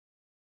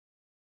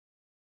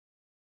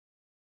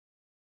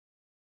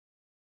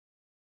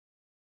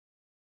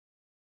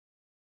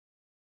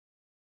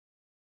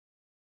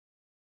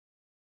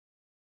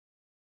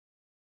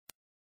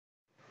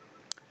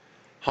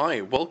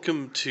Hi,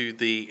 welcome to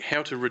the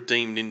How to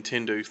Redeem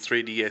Nintendo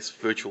 3DS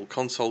Virtual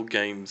Console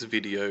Games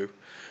video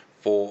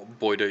for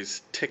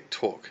Boydo's Tech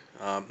Talk.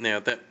 Now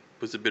that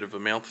was a bit of a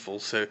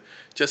mouthful, so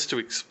just to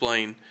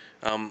explain,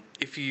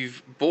 if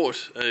you've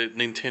bought a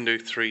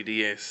Nintendo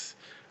 3DS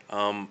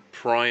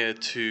prior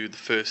to the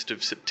 1st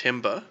of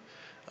September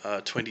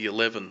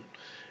 2011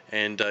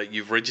 and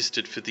you've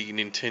registered for the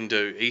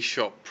Nintendo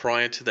eShop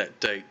prior to that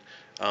date,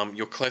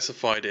 you're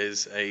classified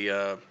as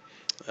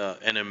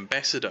an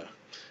ambassador.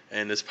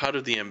 And as part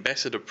of the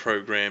ambassador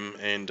program,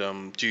 and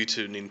due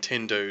to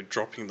Nintendo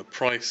dropping the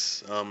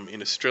price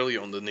in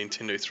Australia on the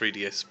Nintendo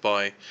 3DS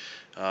by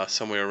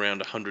somewhere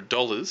around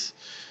 $100,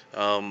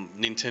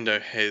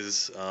 Nintendo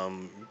has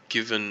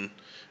given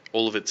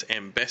all of its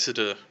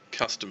ambassador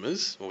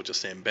customers, or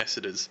just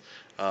ambassadors,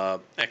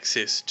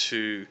 access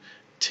to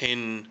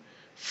 10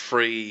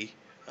 free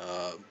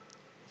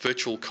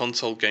virtual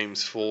console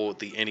games for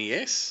the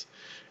NES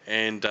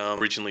and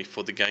originally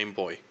for the Game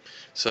Boy.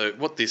 So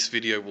what this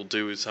video will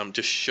do is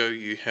just show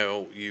you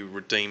how you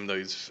redeem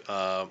those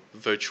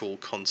virtual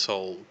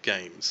console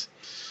games.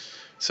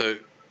 So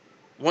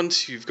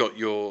once you've got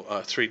your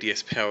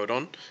 3DS powered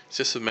on, it's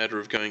just a matter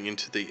of going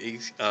into the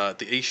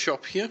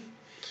eShop here.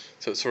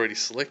 So it's already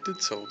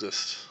selected, so I'll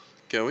just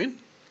go in.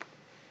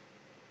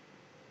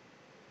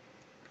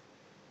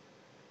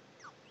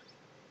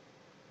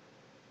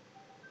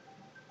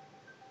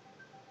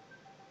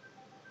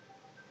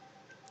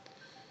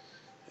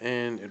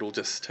 And it'll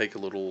just take a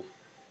little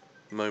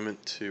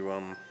moment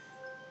to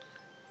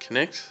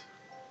connect.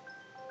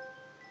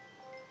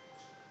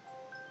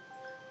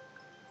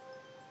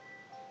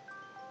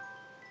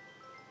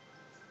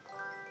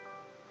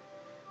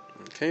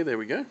 Okay, there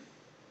we go.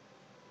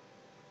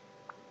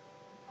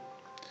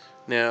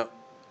 Now,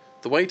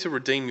 the way to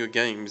redeem your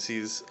games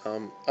is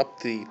up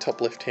the top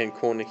left hand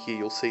corner here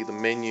you'll see the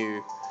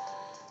menu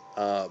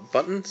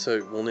button,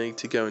 so we'll need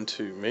to go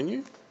into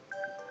menu,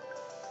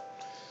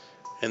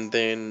 and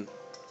then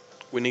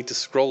we need to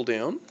scroll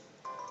down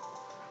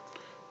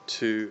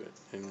to,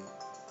 and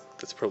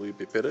that's probably a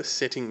bit better,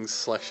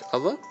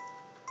 settings/other.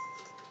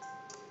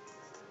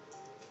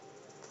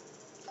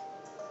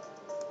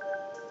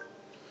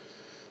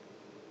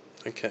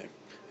 Okay,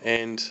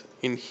 and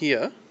in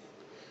here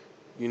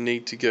you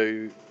need to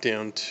go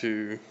down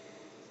to,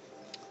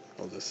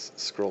 I'll just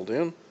scroll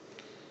down,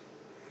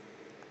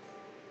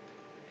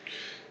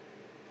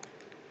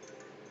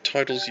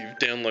 titles you've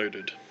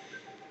downloaded.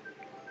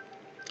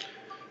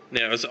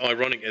 Now, as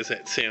ironic as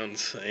that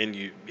sounds, and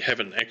you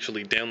haven't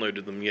actually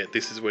downloaded them yet,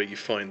 this is where you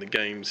find the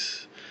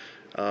games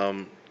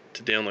to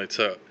download.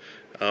 So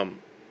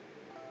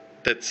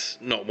that's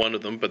not one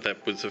of them, but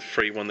that was a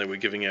free one they were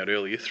giving out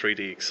earlier,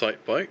 3D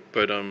Excite Bike.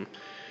 But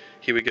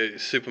here we go: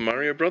 Super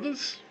Mario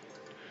Brothers,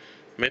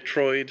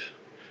 Metroid,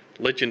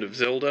 Legend of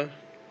Zelda,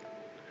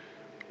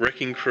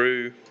 Wrecking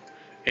Crew,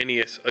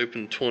 NES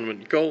Open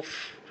Tournament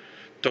Golf,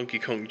 Donkey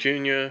Kong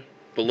Jr.,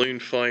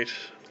 Balloon Fight,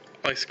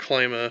 Ice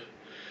Climber,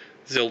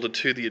 Zelda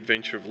 2: The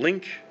Adventure of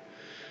Link,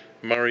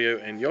 Mario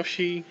and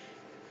Yoshi,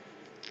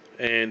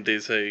 and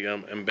there's a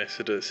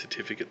ambassador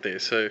certificate there.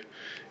 So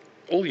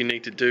all you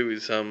need to do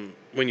is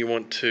when you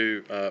want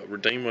to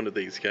redeem one of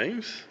these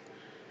games,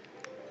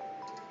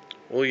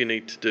 all you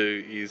need to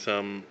do is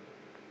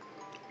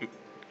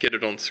get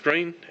it on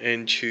screen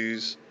and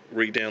choose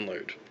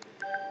re-download.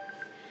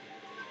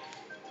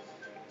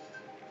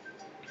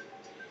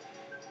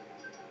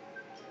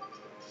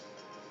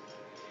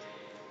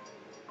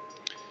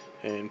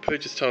 And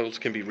purchase titles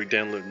can be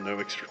re-downloaded at no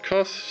extra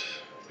cost,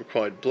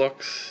 required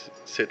blocks,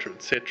 etc,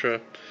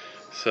 etc.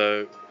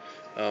 So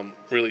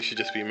really it should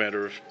just be a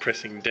matter of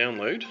pressing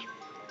download.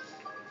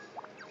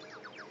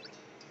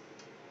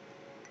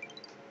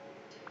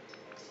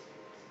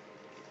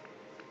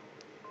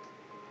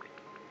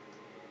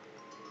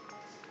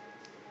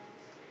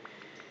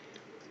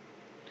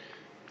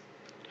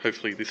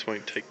 Hopefully this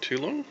won't take too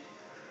long.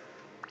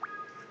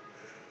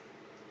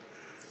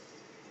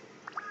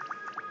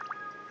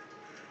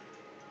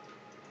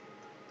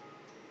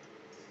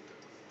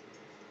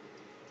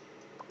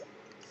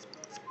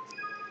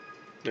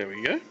 There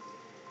we go.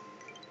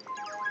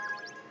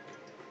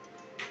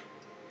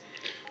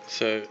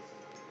 So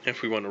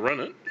if we want to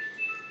run it,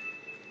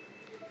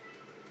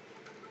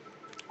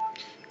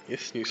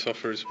 yes, new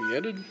software has been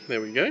added. There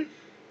we go.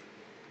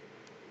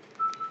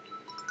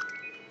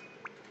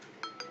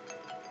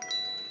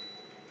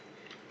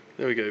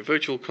 There we go,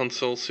 Virtual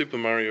Console Super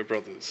Mario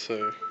Brothers.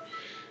 So,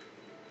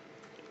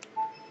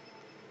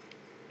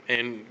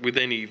 and with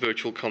any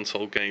Virtual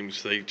Console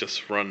games, they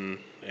just run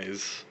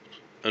as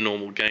a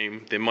normal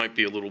game. There might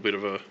be a little bit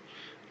of a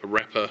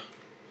wrapper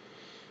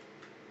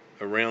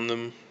around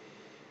them.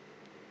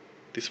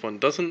 This one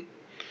doesn't,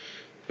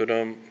 but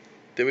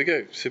there we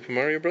go, Super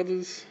Mario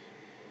Brothers.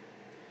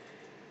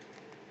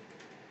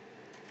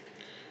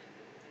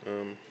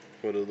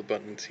 What are the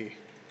buttons here?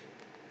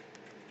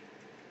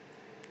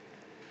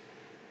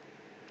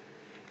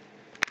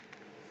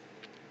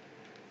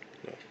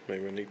 Oh,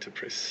 maybe I need to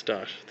press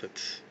start.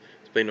 That's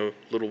been a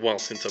little while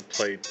since I've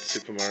played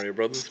Super Mario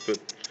Brothers, but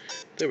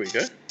there we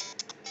go.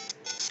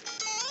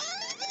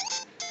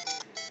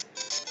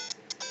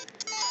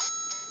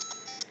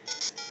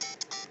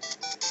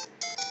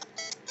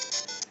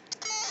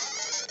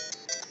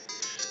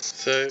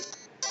 So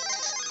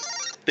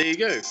there you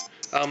go.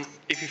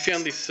 If you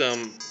found this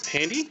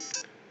handy,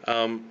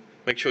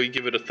 make sure you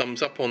give it a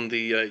thumbs up on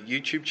the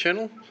YouTube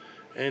channel,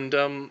 and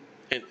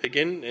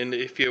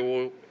if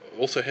you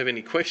also have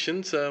any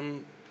questions,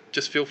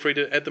 just feel free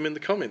to add them in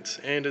the comments.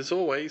 And as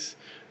always,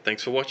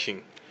 thanks for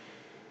watching.